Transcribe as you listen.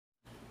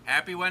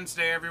Happy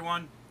Wednesday,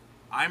 everyone.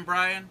 I'm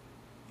Brian,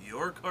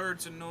 your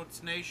Chords and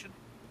Notes Nation,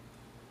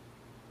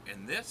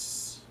 and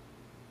this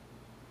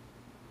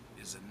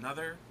is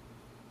another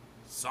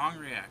song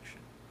reaction.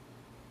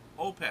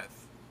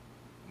 Opeth,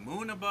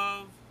 Moon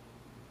Above,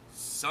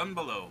 Sun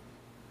Below,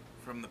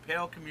 from the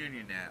Pale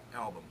Communion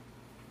album.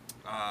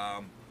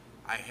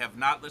 I have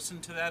not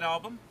listened to that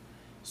album,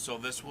 so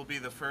this will be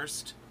the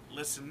first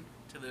listen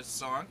to this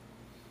song,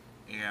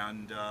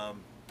 and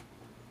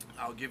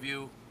I'll give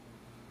you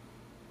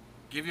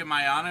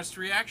my honest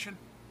reaction.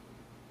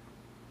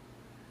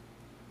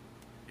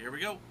 Here we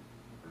go.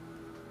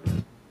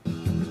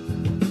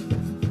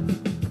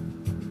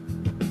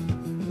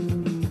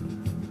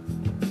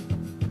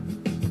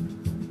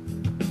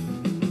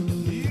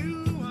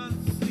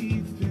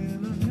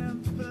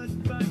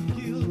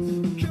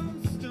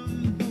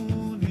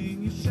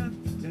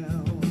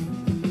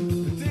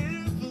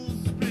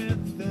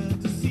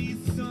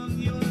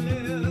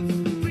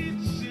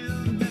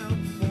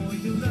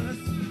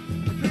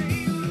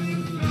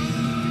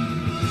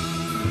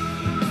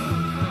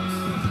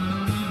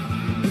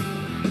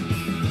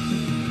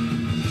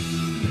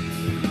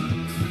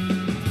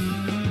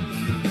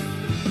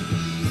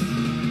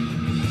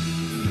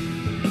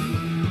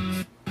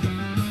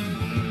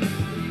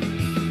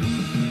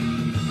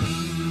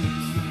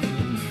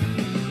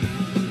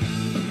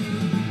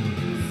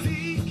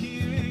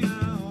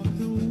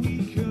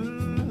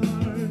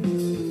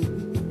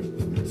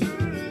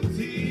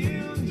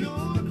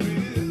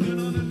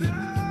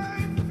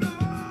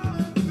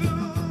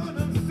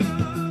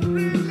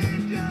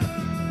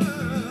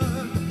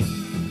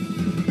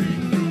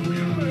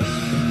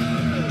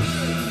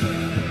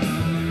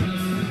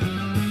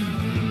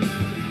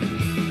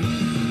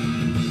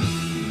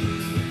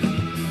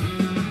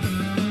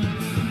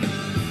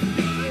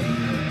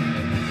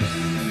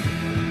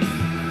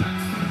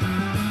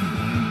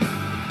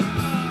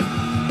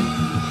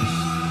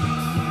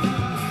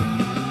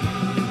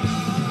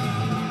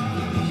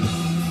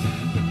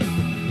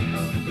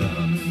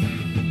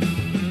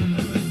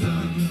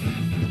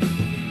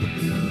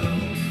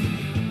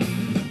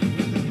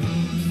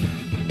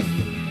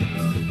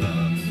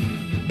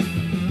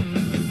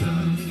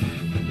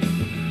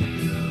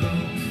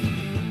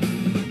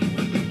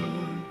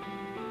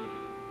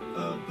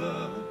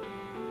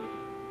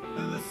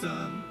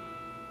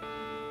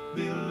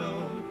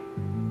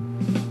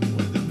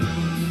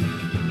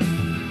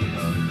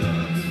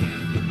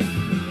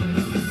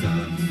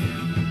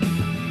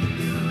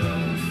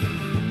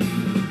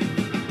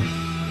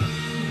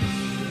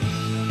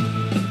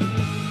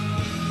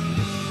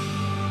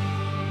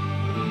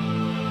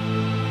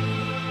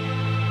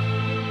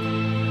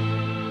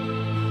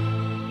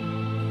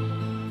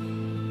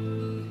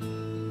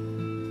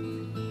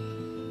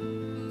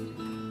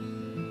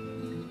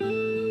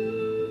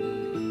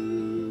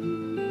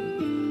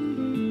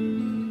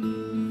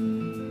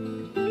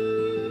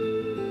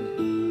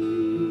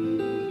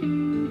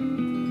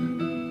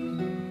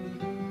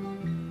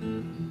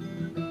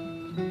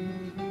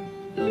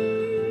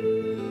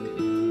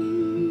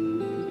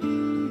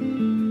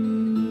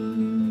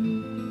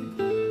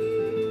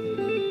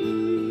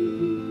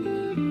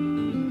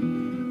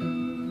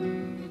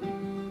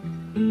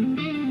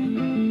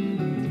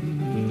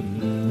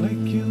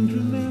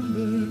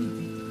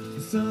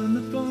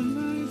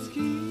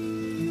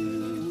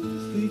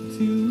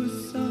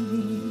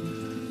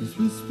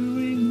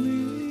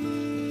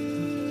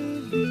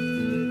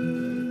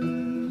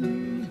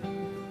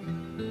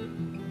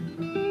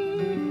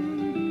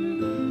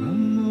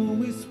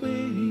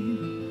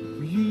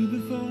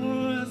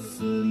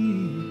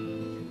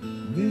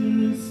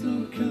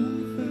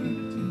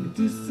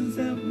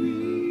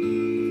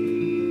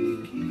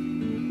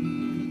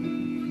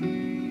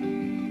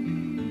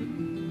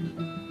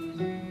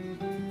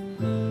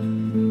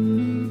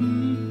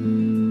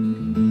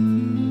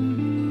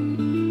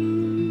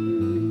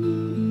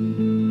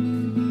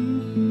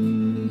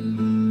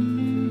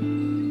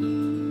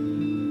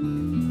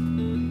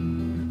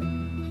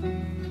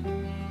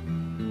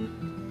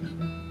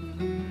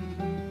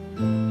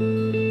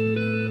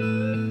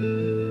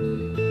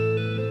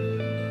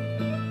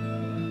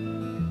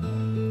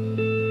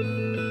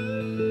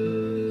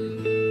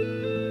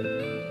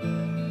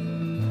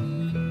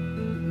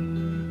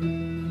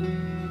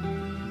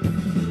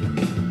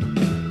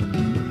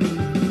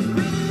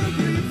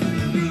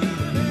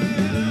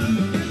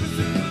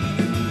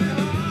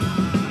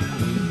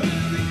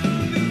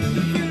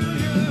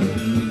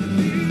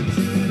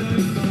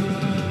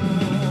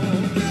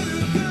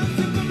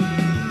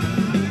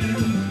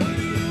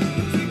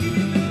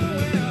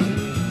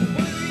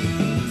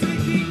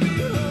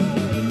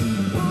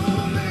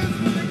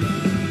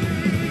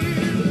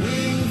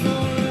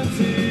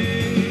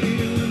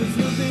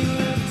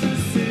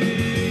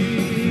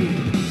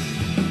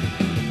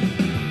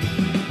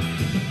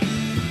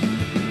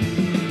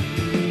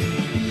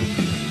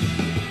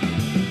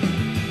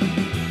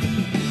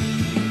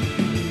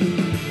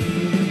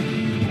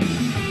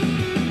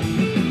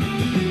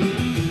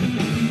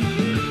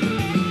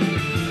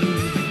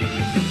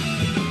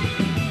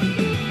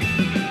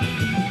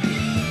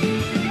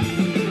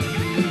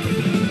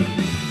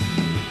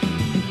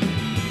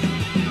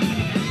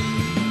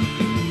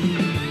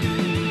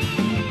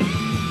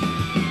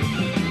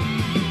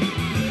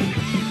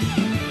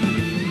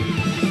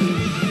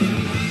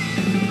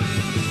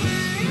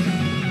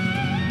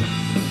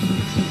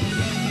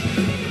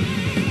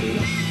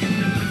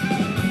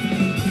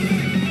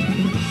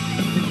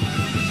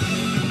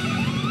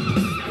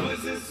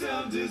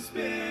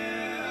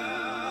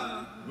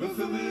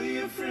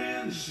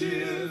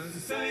 shift,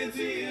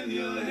 society in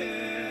your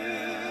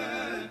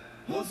head,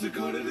 also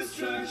called a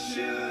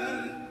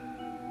distraction.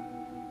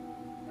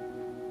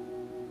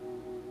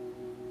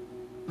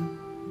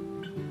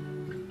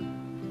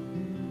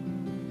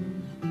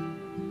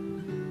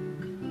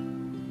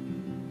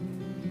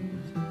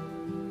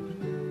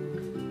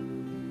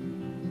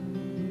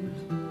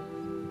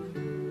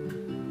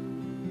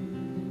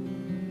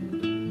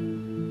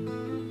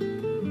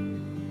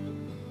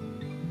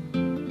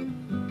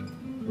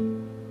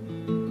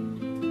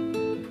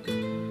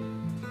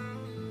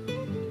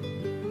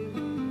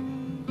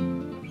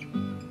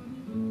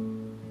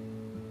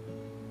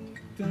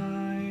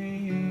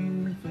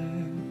 Dying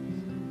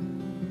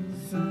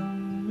fast,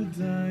 some are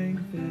dying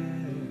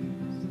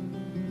fast.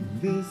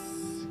 This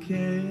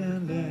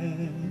can't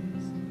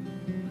last,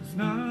 'cause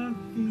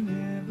nothing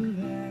ever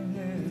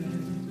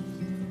lasts.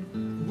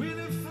 When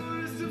it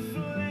falls to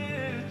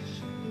flesh,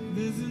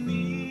 there's a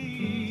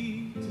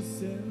need to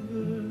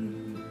sever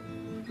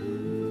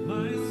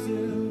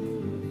myself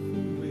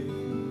away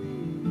from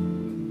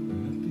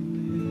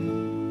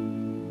happiness.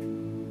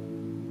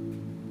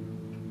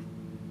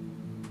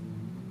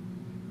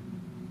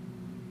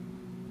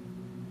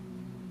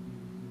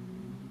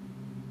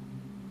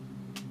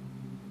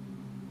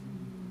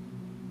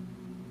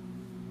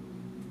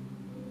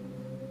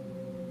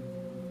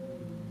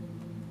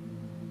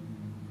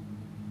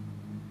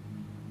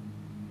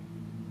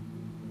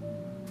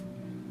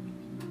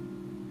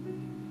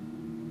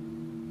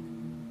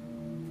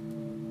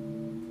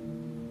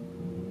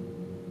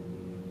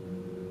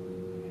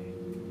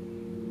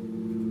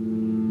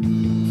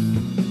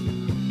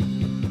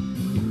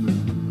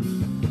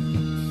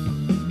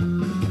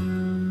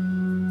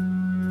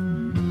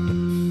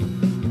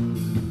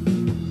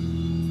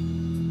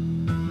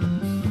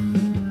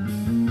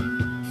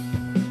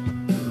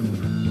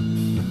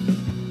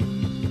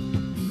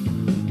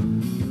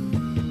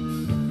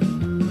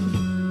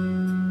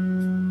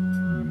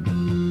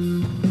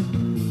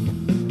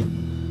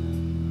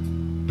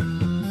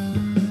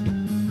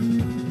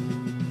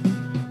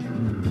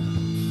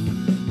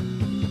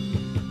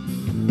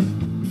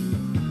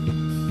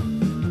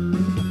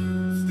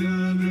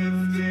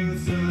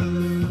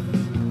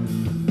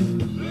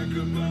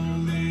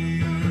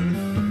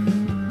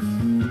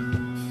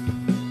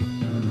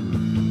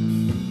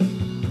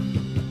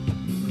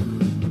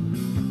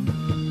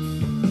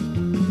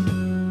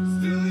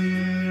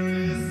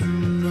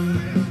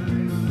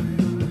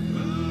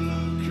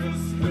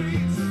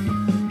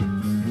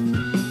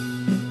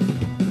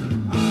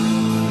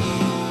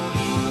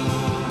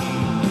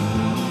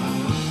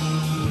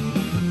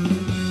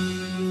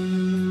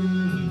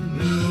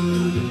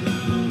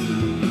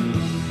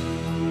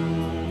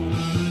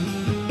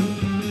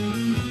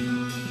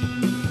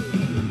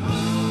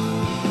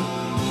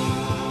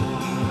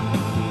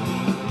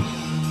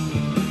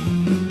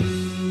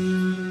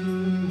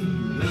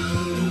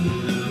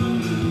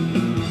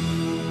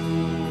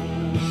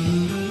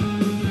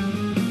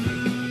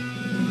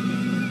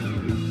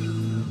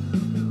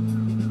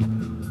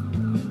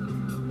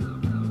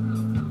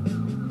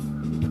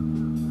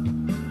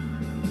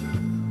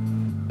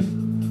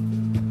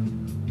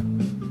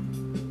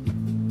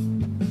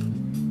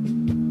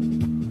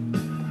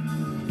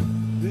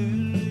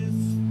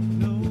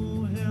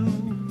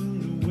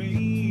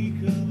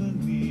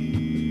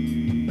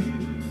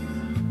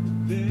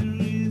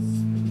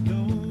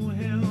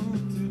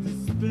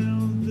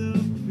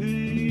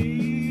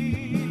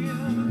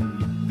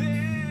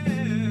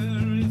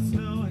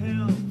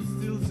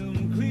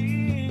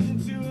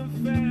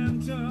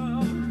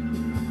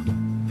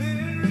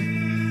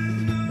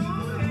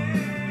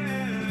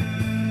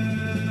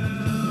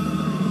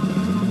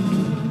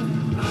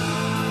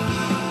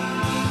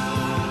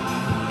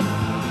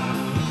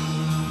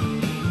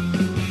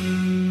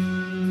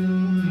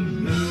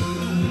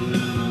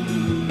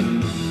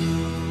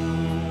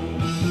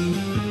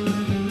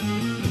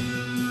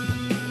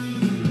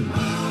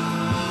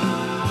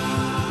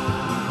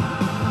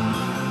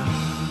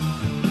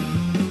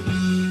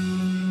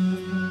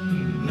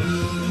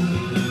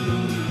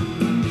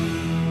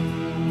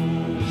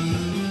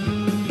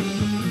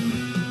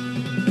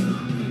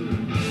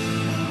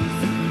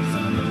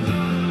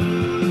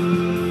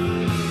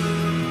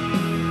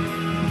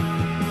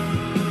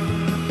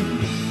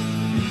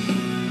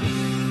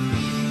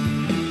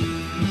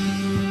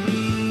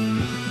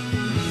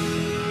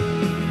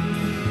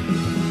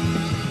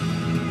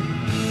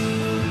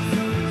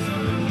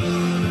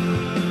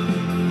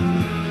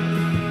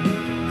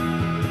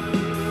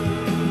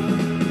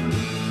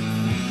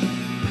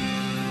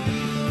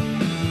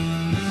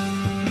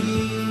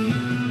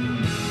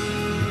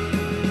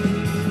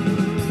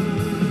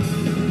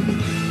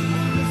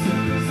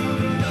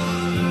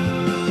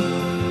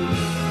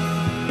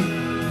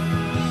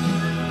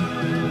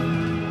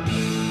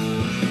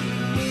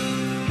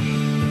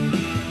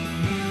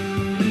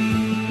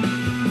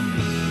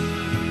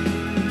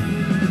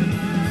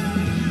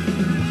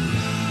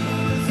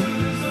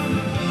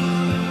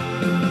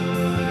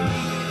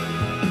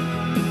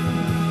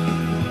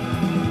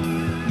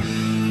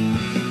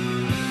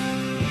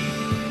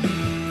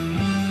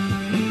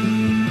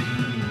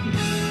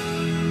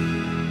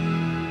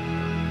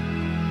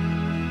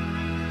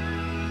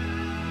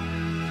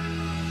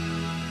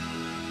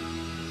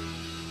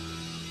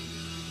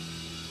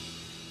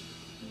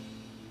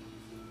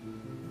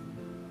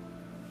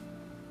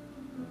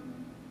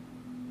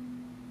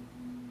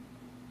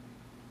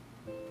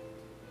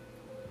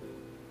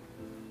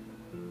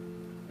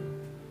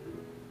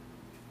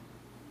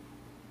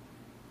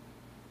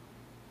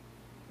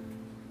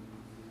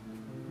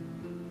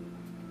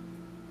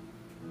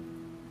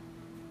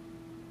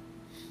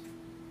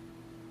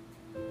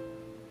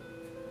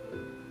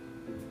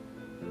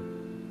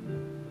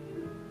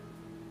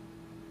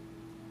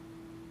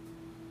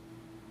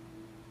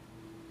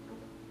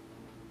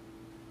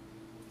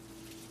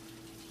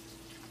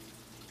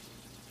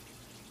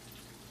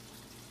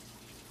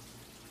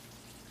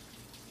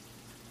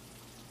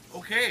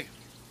 Okay,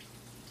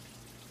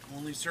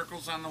 only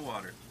circles on the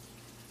water.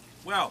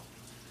 Well,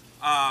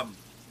 um,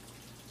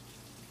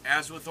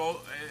 as with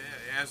all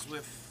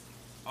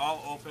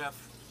Opeth,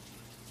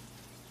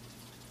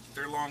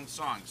 they're long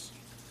songs,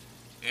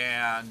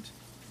 and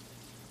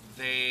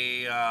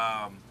they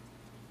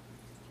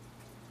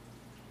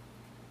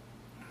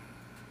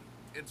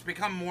it's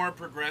become more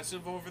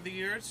progressive over the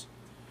years,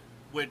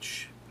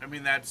 which I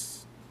mean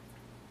that's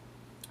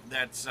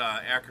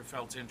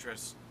Ackerfeld's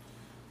interest,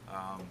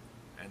 um,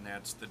 and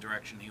that's the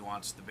direction he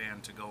wants the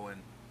band to go in.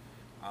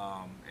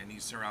 And he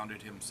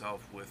surrounded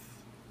himself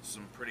with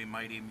some pretty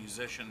mighty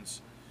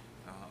musicians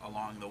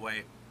along the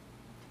way,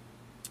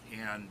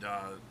 and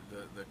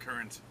the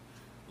current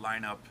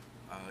lineup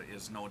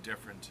is no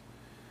different.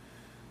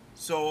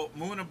 So,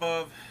 Moon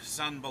Above,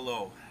 Sun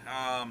Below.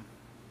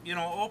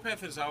 Opeth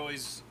has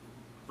always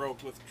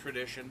broke with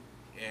tradition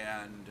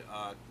and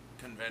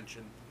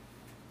convention.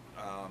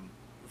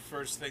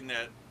 First thing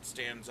that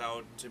stands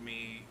out to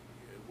me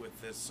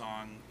with this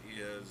song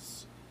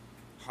is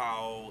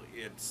how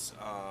it's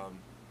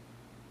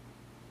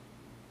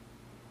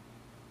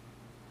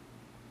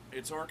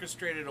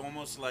orchestrated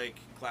almost like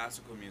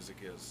classical music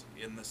is,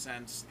 in the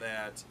sense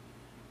that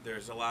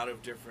there's a lot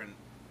of different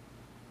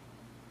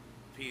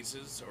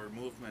pieces or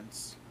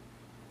movements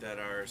that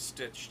are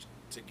stitched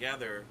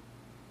together,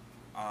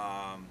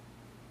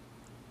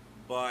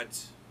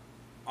 but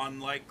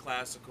unlike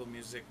classical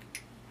music,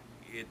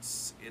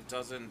 it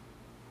doesn't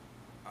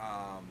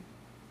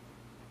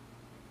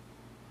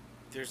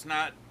there's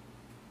not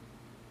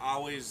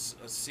always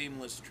a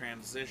seamless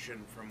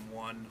transition from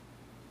one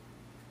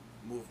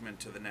movement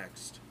to the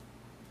next.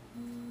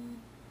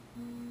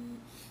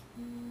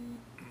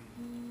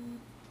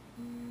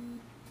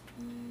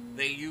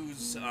 They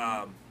use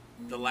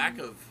the lack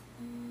of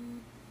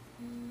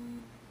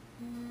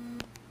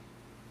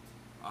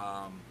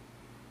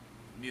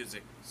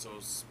music, so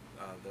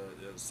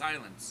the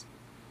silence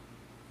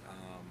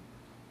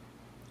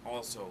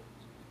also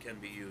can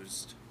be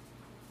used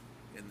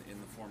in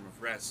the form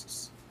of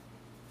rests.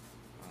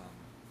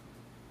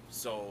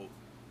 So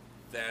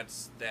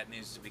that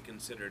needs to be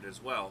considered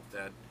as well.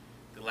 That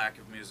the lack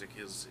of music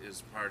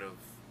is part of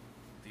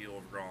the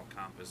overall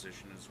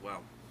composition as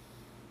well.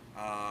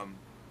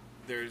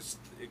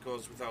 It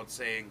goes without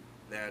saying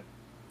that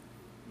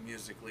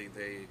musically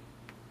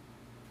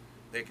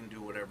they can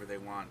do whatever they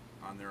want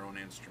on their own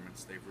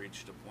instruments. They've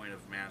reached a point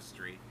of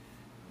mastery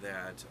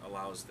that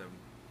allows them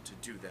to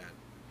do that.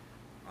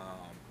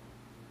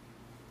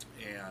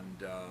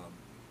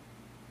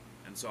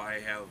 And so I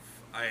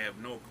have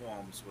no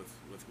qualms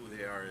with who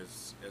they are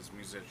as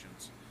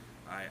musicians.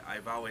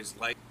 I've always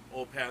liked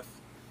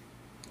Opeth,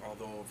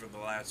 although over the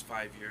last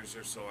 5 years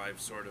or so I've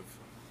sort of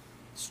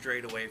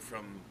strayed away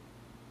from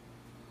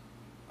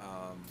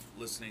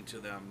listening to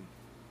them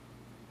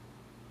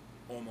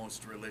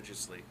almost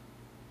religiously.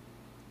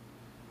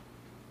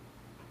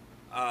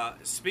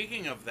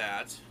 Speaking of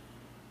that,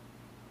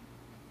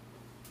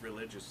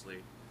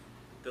 religiously,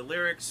 the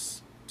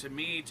lyrics to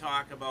me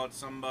talk about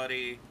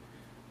somebody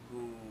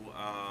who,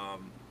 a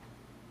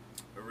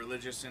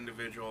religious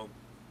individual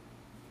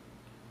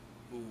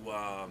who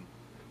I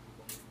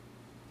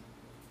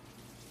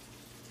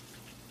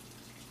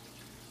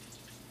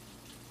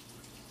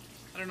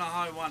don't know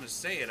how I want to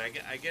say it.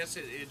 I guess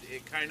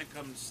it kind of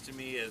comes to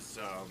me as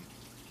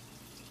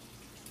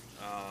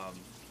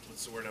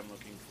what's the word I'm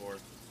looking for?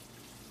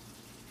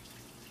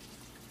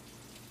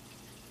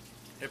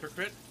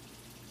 Hypocrite?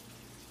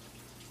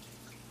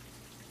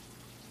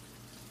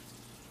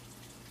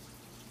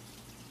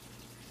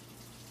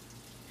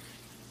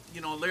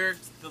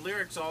 The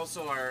lyrics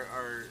also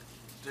are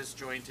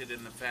disjointed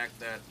in the fact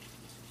that,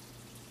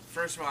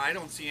 first of all, I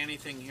don't see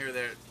anything here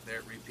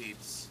that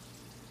repeats.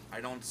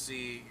 I don't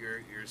see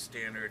your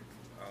standard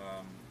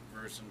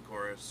verse and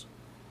chorus.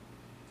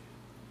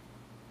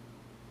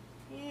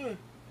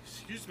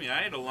 Excuse me,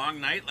 I had a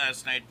long night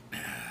last night.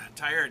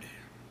 Tired.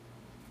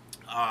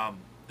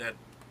 That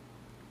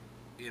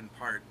in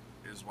part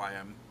is why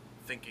I'm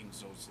thinking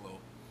so slow.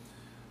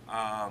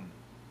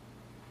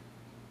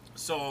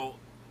 So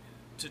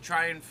to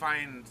try and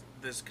find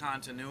this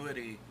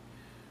continuity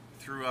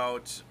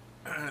throughout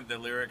the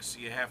lyrics,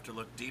 you have to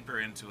look deeper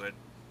into it.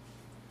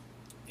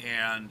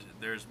 And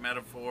there's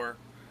metaphor,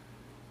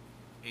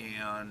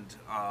 and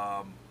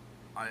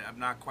I'm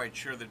not quite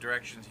sure the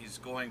direction he's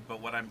going, but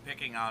what I'm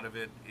picking out of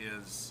it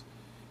is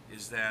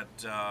that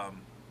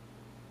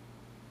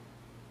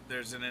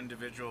there's an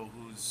individual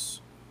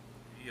who's,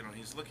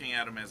 he's looking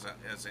at him as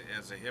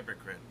a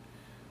hypocrite,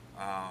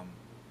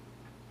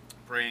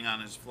 preying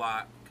on his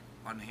flock,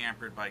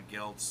 unhampered by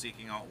guilt,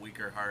 seeking out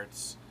weaker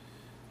hearts.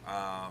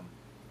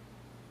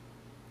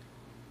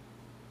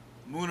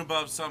 Moon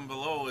above, sun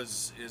below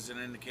is an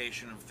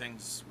indication of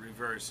things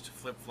reversed,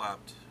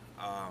 flip-flopped.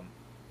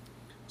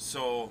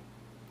 So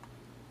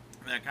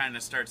that kind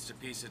of starts to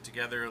piece it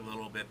together a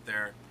little bit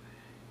there.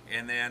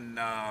 And then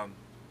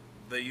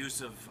the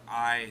use of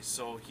I.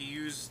 So he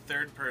used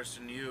third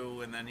person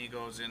you, and then he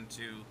goes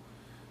into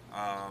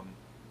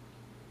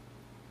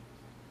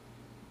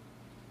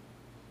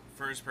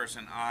first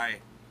person I.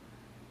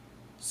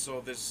 So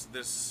this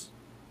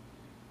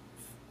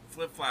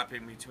flip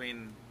flopping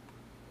between,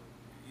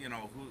 you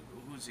know,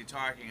 who's he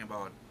talking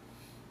about,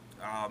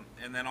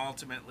 and then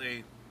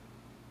ultimately,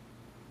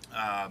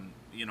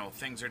 you know,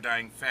 things are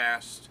dying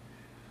fast.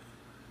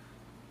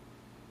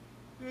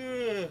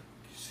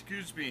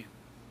 Excuse me.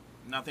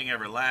 Nothing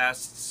ever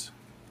lasts.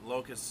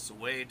 Locusts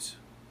await.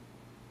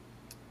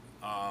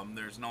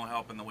 There's no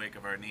help in the wake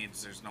of our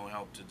needs. There's no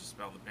help to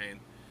dispel the pain.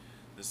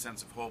 The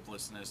sense of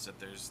hopelessness that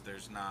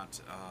there's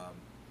not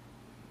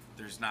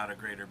a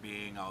greater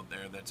being out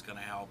there that's going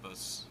to help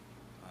us.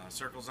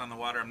 Circles on the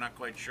water. I'm not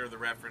quite sure the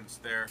reference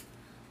there,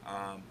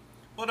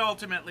 but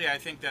ultimately I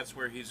think that's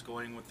where he's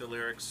going with the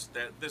lyrics.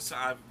 That this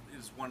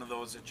is one of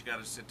those that you got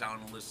to sit down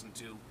and listen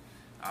to,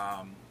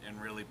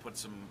 and really put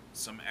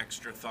some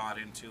extra thought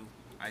into.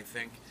 I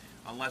think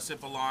unless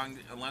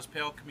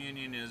Pale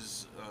Communion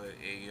is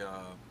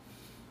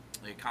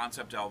a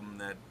concept album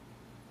that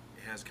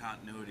has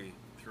continuity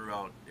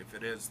throughout. If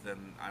it is,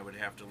 then I would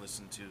have to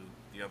listen to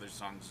the other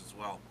songs as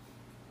well.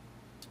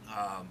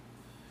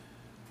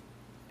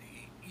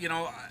 You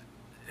know,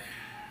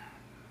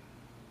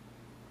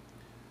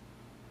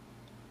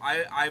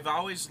 I've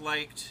always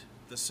liked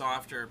the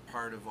softer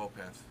part of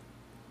Opeth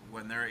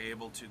when they're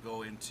able to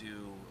go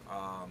into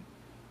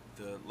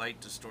the light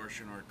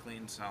distortion or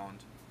clean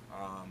sound,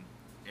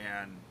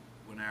 and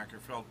when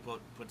Ackerfeld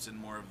puts in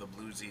more of the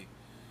bluesy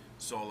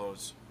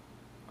solos,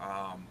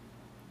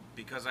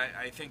 because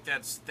I think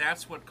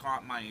that's what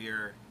caught my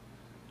ear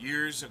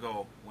years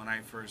ago when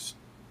I first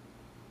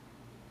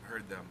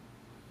heard them,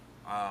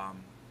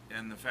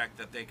 and the fact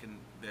that they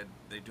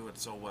do it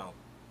so well.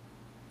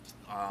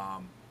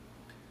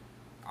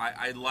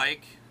 I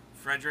like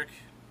Frederick.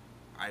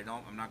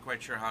 I'm not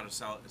quite sure how to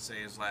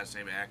say his last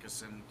name,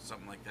 Ackison,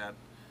 something like that.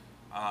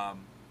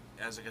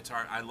 As a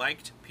guitar, I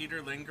liked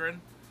Peter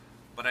Lindgren,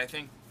 but I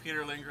think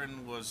Peter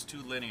Lindgren was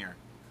too linear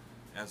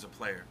as a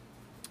player.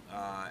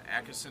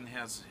 Ackison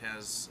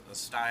has a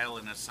style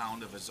and a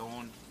sound of his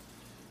own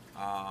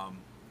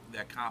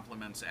that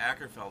complements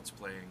Ackerfeld's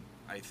playing,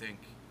 I think,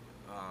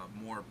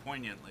 more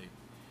poignantly,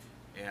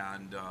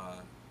 and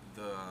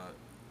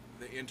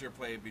the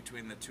interplay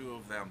between the two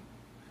of them.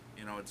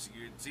 You know, it's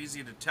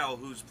easy to tell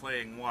who's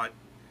playing what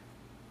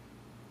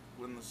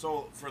when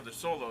for the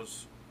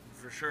solos,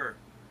 for sure,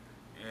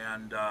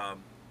 and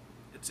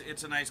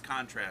it's a nice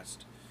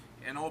contrast.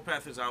 And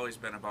Opeth has always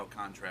been about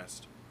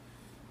contrast.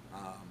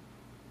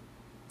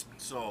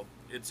 So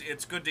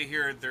it's good to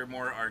hear their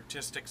more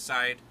artistic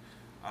side.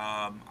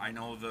 I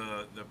know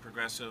the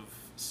progressive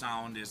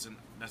sound isn't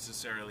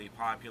necessarily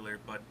popular,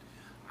 but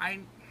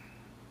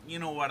you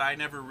know what, I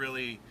never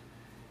really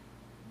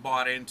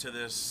bought into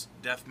this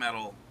death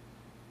metal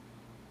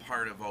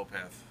part of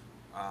Opeth.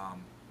 I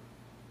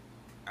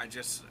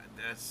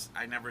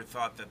never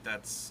thought that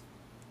that's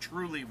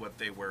truly what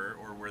they were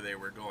or where they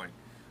were going.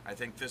 I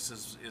think this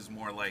is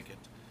more like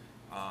it.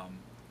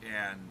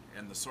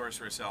 And the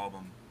Sorceress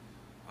album,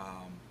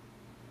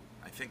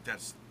 I think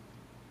that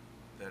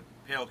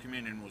Pale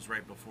Communion was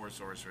right before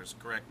Sorceress.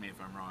 Correct me if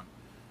I'm wrong.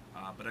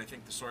 But I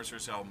think the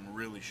Sorceress album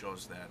really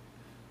shows that.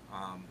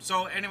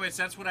 So anyways,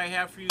 that's what I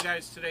have for you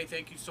guys today.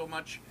 Thank you so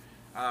much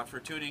for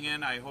tuning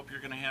in. I hope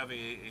you're going to have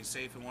a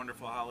safe and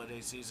wonderful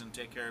holiday season.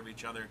 Take care of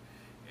each other.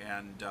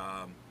 And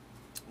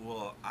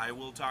I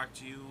will talk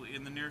to you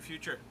in the near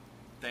future.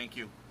 Thank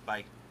you.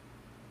 Bye.